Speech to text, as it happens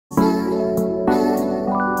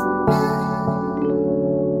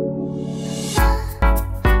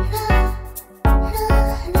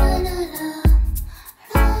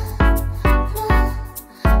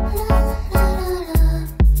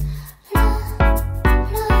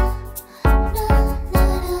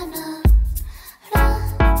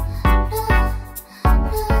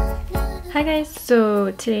guys,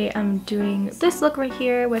 so today I'm doing this look right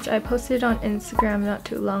here, which I posted on Instagram not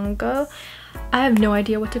too long ago. I have no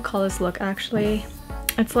idea what to call this look actually.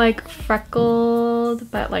 It's like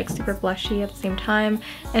freckled but like super blushy at the same time,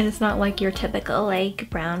 and it's not like your typical like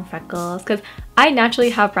brown freckles, because I naturally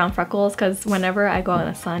have brown freckles because whenever I go out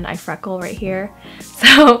in the sun I freckle right here.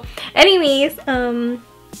 So anyways,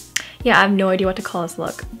 yeah, I have no idea what to call this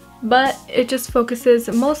look, but it just focuses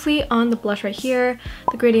mostly on the blush right here,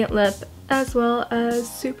 the gradient lip, as well as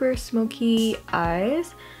super smoky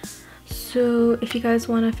eyes. So if you guys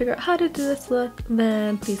want to figure out how to do this look,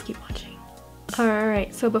 then please keep watching.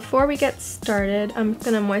 Alright, so before we get started, I'm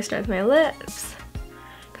gonna moisturize my lips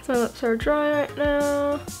because my lips are dry right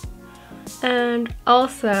now. And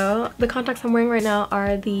also, the contacts I'm wearing right now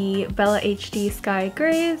are the Bella HD Sky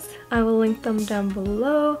Grays. I will link them down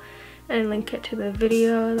below and link it to the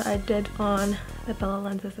video that I did on the Bella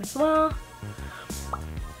lenses as well.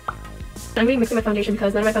 I'm going to be mixing my foundation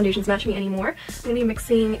because none of my foundations match me anymore. I'm going to be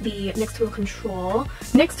mixing the NYX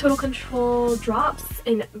Total Control drops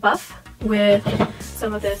in Buff with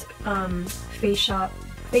some of this Face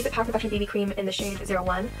It Power Perfection BB Cream in the shade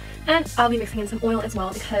 01. And I'll be mixing in some oil as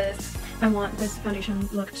well because I want this foundation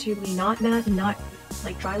look to be not matte and not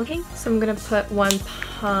like dry looking. So I'm going to put one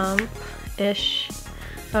pump-ish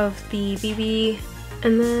of the BB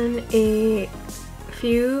and then a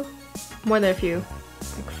few, more than a few,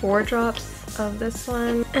 like 4 drops of this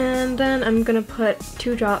one, and then I'm gonna put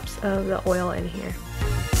 2 drops of the oil in here.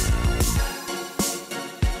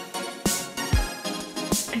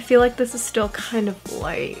 I feel like this is still kind of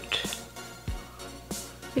light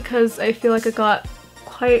because I feel like it got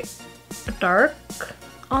quite dark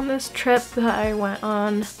on this trip that I went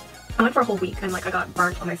on. I went for a whole week and like I got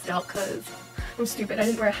burnt on my scalp because I'm stupid. I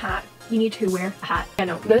didn't wear a hat. You need to wear a hat. I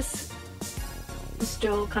know this is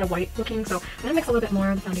still kind of white looking, so I'm gonna mix a little bit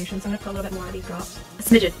more of the foundation. So I'm gonna put a little bit more of these drops. A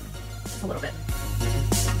smidgen. Just a little bit.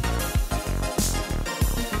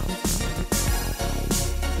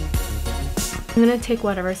 I'm gonna take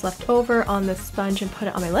whatever's left over on this sponge and put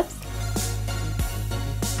it on my lips.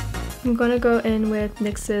 I'm gonna go in with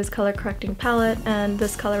NYX's color correcting palette and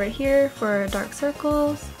this color right here for dark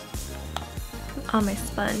circles on my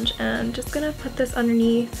sponge, and just gonna put this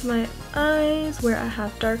underneath my eyes where I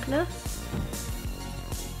have darkness.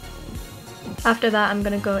 After that, I'm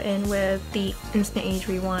gonna go in with the Instant Age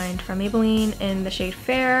Rewind from Maybelline in the shade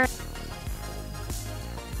Fair.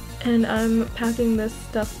 And I'm packing this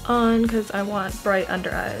stuff on because I want bright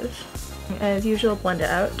under eyes. As usual, blend it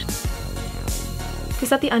out. To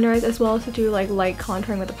set the under eyes as well as to do like light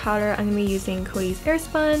contouring with the powder, I'm going to be using Coty's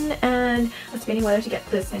Airspun and a spinning whether to get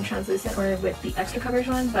this in translucent or with the extra coverage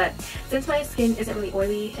one, but since my skin isn't really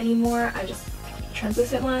oily anymore, I just picked the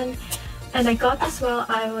translucent one. And I got this while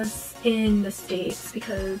I was in the States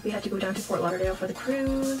because we had to go down to Fort Lauderdale for the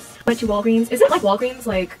cruise. Went to Walgreens. Isn't like Walgreens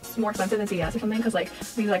like more expensive than CVS or something? Because like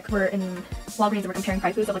we like were in Walgreens and we're comparing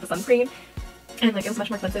prices of like the sunscreen, and like it was much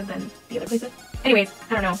more expensive than the other places. Anyways,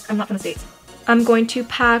 I don't know. I'm not from the States. I'm going to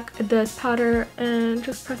pack this powder and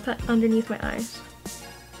just press that underneath my eyes.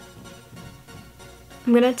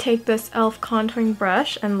 I'm gonna take this E.L.F contouring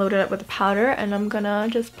brush and load it up with the powder, and I'm gonna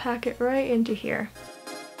just pack it right into here.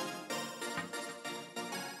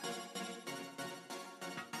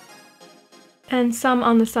 And some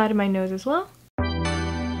on the side of my nose as well.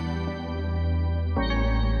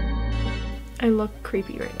 I look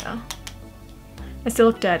creepy right now. I still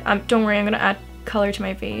look dead. Don't worry, I'm gonna add color to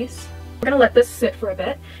my face. We're gonna let this sit for a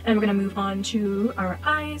bit and we're gonna move on to our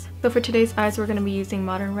eyes. So for today's eyes, we're gonna be using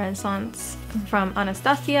Modern Renaissance from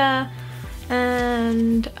Anastasia.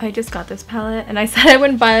 And I just got this palette, and I said I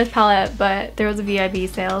wouldn't buy this palette, but there was a VIB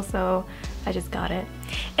sale, so I just got it.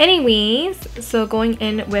 Anyways, so going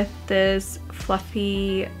in with this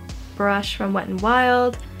fluffy brush from Wet n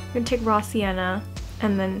Wild, I'm gonna take Raw Sienna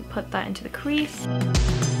and then put that into the crease.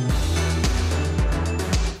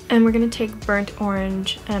 And we're gonna take Burnt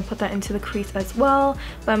Orange and put that into the crease as well,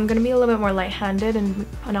 but I'm gonna be a little bit more light-handed and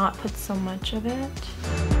not put so much of it.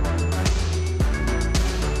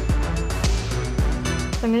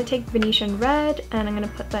 So I'm gonna take Venetian Red and I'm gonna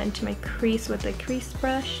put that into my crease with a crease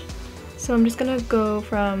brush. So I'm just gonna go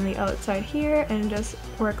from the outside here and just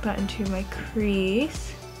work that into my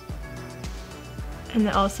crease. And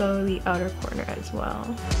then also the outer corner as well.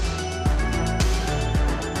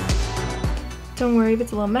 Don't worry if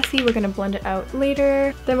it's a little messy, we're gonna blend it out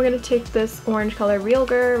later. Then we're gonna take this orange color Real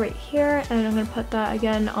Girl right here and I'm gonna put that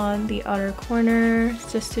again on the outer corner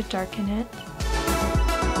just to darken it.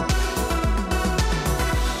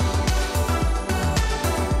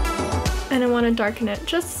 And I want to darken it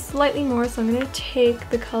just slightly more, so I'm going to take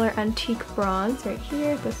the color Antique Bronze right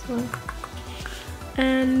here, this one,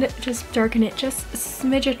 and just darken it just a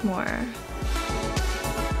smidget more.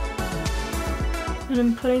 And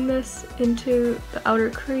I'm putting this into the outer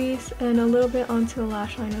crease and a little bit onto the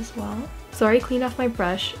lash line as well. So I already cleaned off my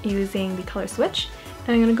brush using the color switch.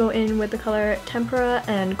 And I'm going to go in with the color Tempera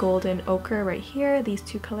and Golden Ochre right here. These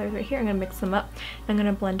two colors right here. I'm going to mix them up. I'm going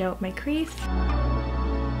to blend out my crease.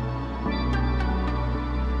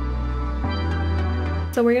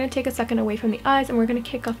 So we're going to take a second away from the eyes and we're going to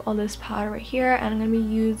kick off all this powder right here. And I'm going to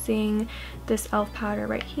be using this E.L.F powder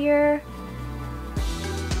right here.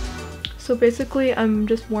 So basically I'm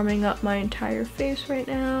just warming up my entire face right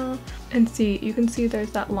now. And see, you can see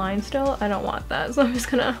there's that line still. I don't want that, so I'm just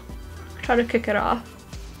gonna try to kick it off.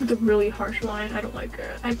 It's a really harsh line. I don't like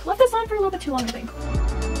it. I left this on for a little bit too long, I think.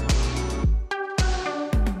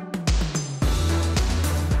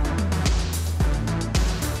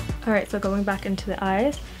 Alright, so going back into the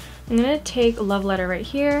eyes, I'm gonna take Love Letter right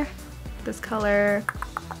here, this color,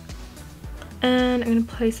 and I'm gonna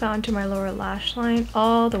place that onto my lower lash line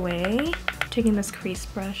all the way. Taking this crease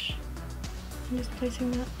brush, I'm just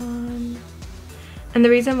placing that on. And the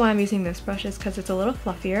reason why I'm using this brush is because it's a little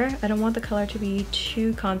fluffier. I don't want the color to be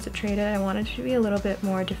too concentrated. I want it to be a little bit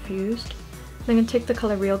more diffused. I'm gonna take the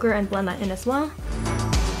color Real Girl and blend that in as well.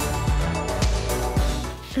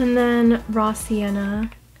 And then Raw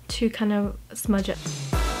Sienna to kind of smudge it.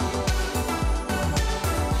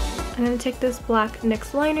 I'm gonna take this black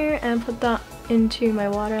NYX liner and put that into my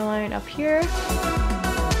waterline up here.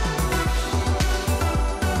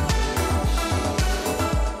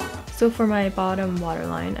 So for my bottom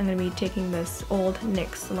waterline, I'm going to be taking this old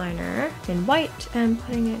NYX liner in white and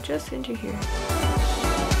putting it just into here.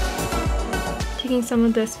 Taking some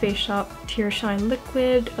of this Face Shop Tear Shine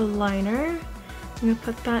liquid liner, I'm going to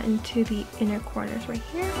put that into the inner corners right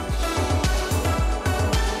here.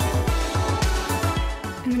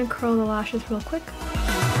 I'm going to curl the lashes real quick.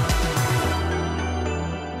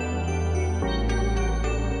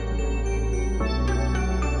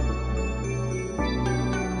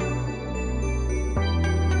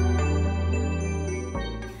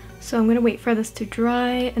 So I'm gonna wait for this to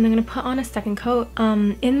dry and I'm gonna put on a second coat.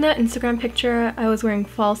 In the Instagram picture, I was wearing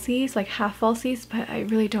falsies, like half falsies, but I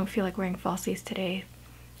really don't feel like wearing falsies today.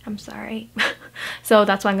 I'm sorry. So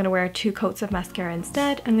that's why I'm gonna wear 2 coats of mascara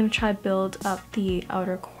instead. I'm gonna try to build up the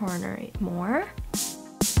outer corner more.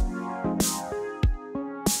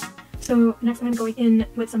 So next I'm going to go in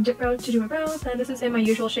with some dip brow to do my brows, and this is in my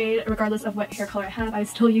usual shade regardless of what hair color I have. I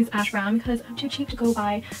still use ash brown because I'm too cheap to go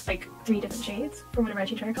buy like 3 different shades for whenever I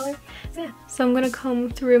change my hair color. So yeah. So I'm going to comb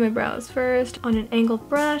through my brows first on an angled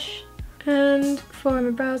brush, and for my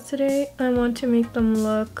brows today I want to make them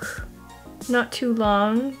look not too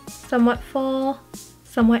long, somewhat full,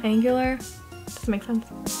 somewhat angular. Does that make sense?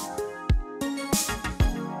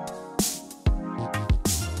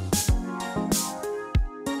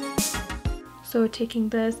 So taking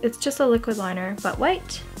this, it's just a liquid liner, but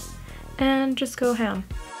white, and just go ham.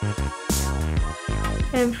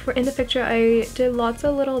 And in the picture, I did lots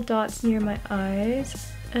of little dots near my eyes,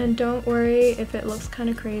 and don't worry if it looks kind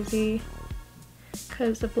of crazy,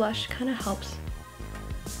 because the blush kind of helps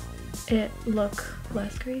it look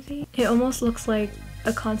less crazy. It almost looks like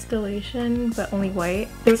a constellation, but only white.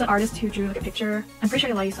 There was an artist who drew like a picture. I'm pretty sure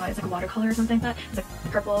a lot of you saw it. It's like a watercolor or something like that. It's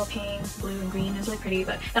like purple, pink, blue, and green. It's really pretty,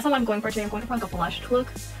 but that's not what I'm going for today. I'm going for like a blushed look,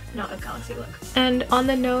 not a galaxy look. And on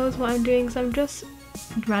the nose, what I'm doing is I'm just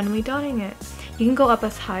randomly dotting it. You can go up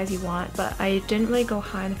as high as you want, but I didn't really go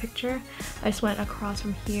high in the picture. I just went across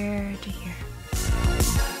from here to here.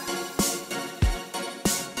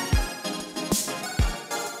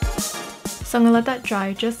 So I'm gonna let that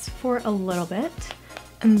dry just for a little bit.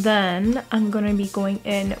 And then I'm going to be going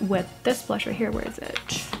in with this blush right here. Where is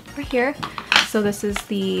it? Right here. So this is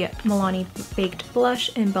the Milani Baked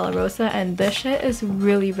Blush in Bella Rosa, and this shit is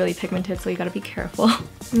really, really pigmented, so you gotta be careful.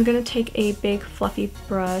 I'm gonna take a big fluffy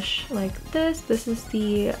brush like this. This is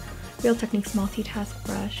the Real Techniques Multitask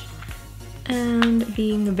brush. And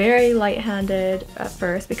being very light-handed at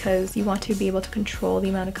first because you want to be able to control the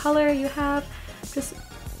amount of color you have. Just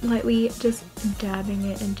lightly just dabbing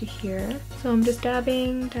it into here. So I'm just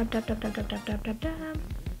dabbing, dab, dab, dab, dab, dab, dab, dab, dab, dab.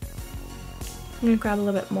 I'm gonna grab a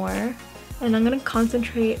little bit more, and I'm gonna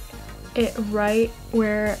concentrate it right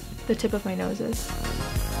where the tip of my nose is.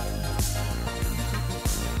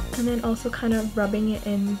 And then also kind of rubbing it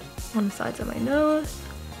in on the sides of my nose.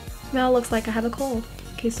 Now it looks like I have a cold.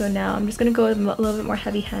 Okay, so now I'm just gonna go a little bit more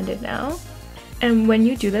heavy-handed now. And when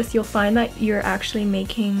you do this, you'll find that you're actually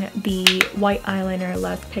making the white eyeliner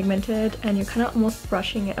less pigmented, and you're kind of almost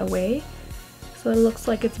brushing it away. So it looks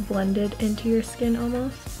like it's blended into your skin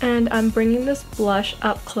almost. And I'm bringing this blush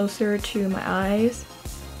up closer to my eyes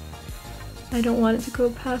I don't want it to go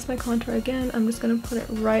past my contour again. I'm just gonna put it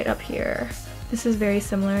right up here. This is very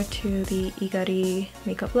similar to the Igari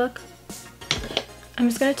makeup look. I'm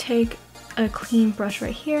just gonna take a clean brush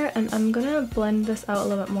right here and I'm gonna blend this out a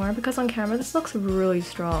little bit more because on camera this looks really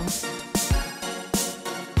strong.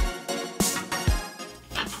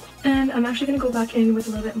 And I'm actually gonna go back in with a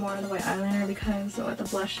little bit more of the white eyeliner because the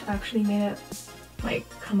blush actually made it like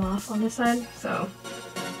come off on this side. So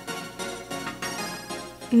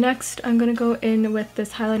next I'm gonna go in with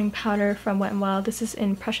this highlighting powder from Wet n Wild. This is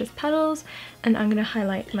in Precious Petals and I'm gonna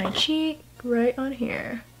highlight my cheek right on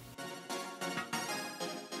here.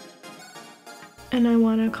 And I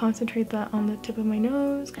want to concentrate that on the tip of my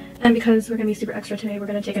nose. And because we're gonna be super extra today, we're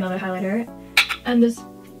gonna take another highlighter and this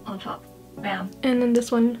on top. Bam. And then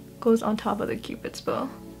this one goes on top of the Cupid's bow.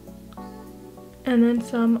 And then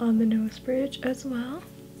some on the nose bridge as well.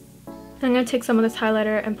 And I'm gonna take some of this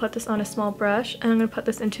highlighter and put this on a small brush, and I'm gonna put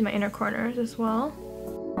this into my inner corners as well.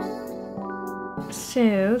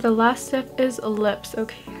 So the last step is lips.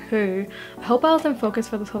 Okay, I hope I was in focus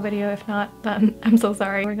for this whole video. If not, then I'm so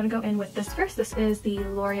sorry. We're gonna go in with this first. This is the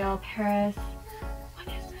L'Oreal Paris. What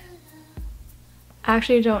is it? I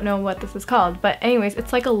actually don't know what this is called, but anyways,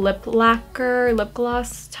 it's like a lip lacquer, lip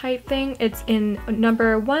gloss type thing. It's in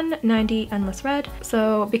number 190 Endless Red.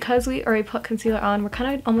 So because we already put concealer on, we're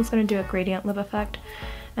kind of almost gonna do a gradient lip effect,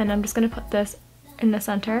 and I'm just gonna put this in the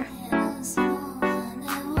center.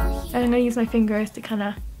 And I'm gonna use my fingers to kind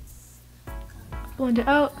of blend it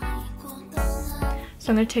out.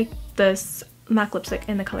 So I'm gonna take this MAC lipstick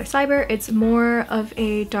in the color Cyber. It's more of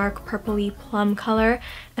a dark purpley plum color,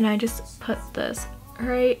 and I just put this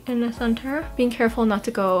right in the center, being careful not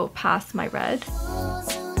to go past my red.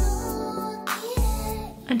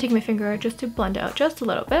 And take my finger just to blend it out just a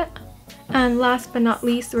little bit. And last but not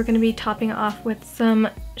least, we're gonna be topping it off with some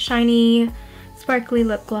shiny sparkly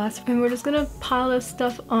lip gloss, and we're just gonna pile this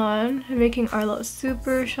stuff on, making our lips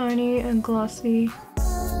super shiny and glossy.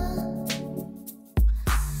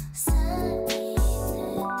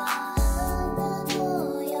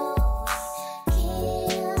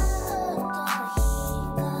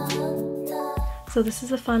 So this is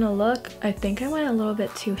the final look. I think I went a little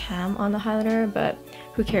bit too ham on the highlighter, but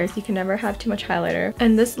who cares? You can never have too much highlighter.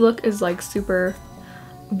 And this look is like super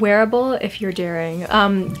wearable if you're daring.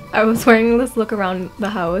 I was wearing this look around the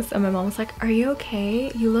house and my mom was like, "Are you okay?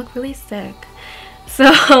 You look really sick."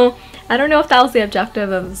 So I don't know if that was the objective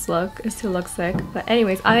of this look, is to look sick, but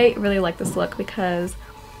anyways, I really like this look because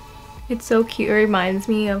it's so cute. It reminds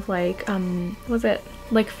me of like was it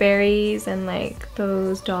like fairies and like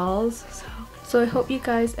those dolls. So I hope you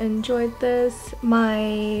guys enjoyed this.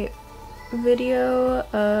 My video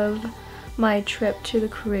of my trip to the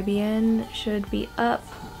Caribbean should be up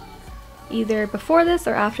either before this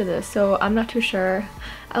or after this, so I'm not too sure.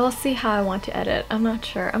 I will see how I want to edit. I'm not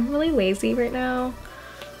sure. I'm really lazy right now.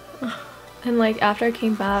 And like after I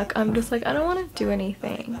came back, I'm just like, I don't want to do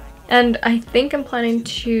anything. And I think I'm planning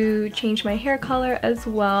to change my hair color as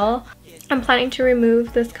well. I'm planning to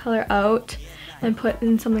remove this color out and put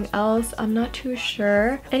in something else. I'm not too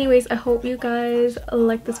sure. Anyways, I hope you guys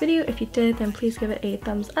liked this video. If you did, then please give it a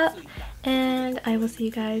thumbs up, and I will see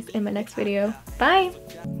you guys in my next video. Bye!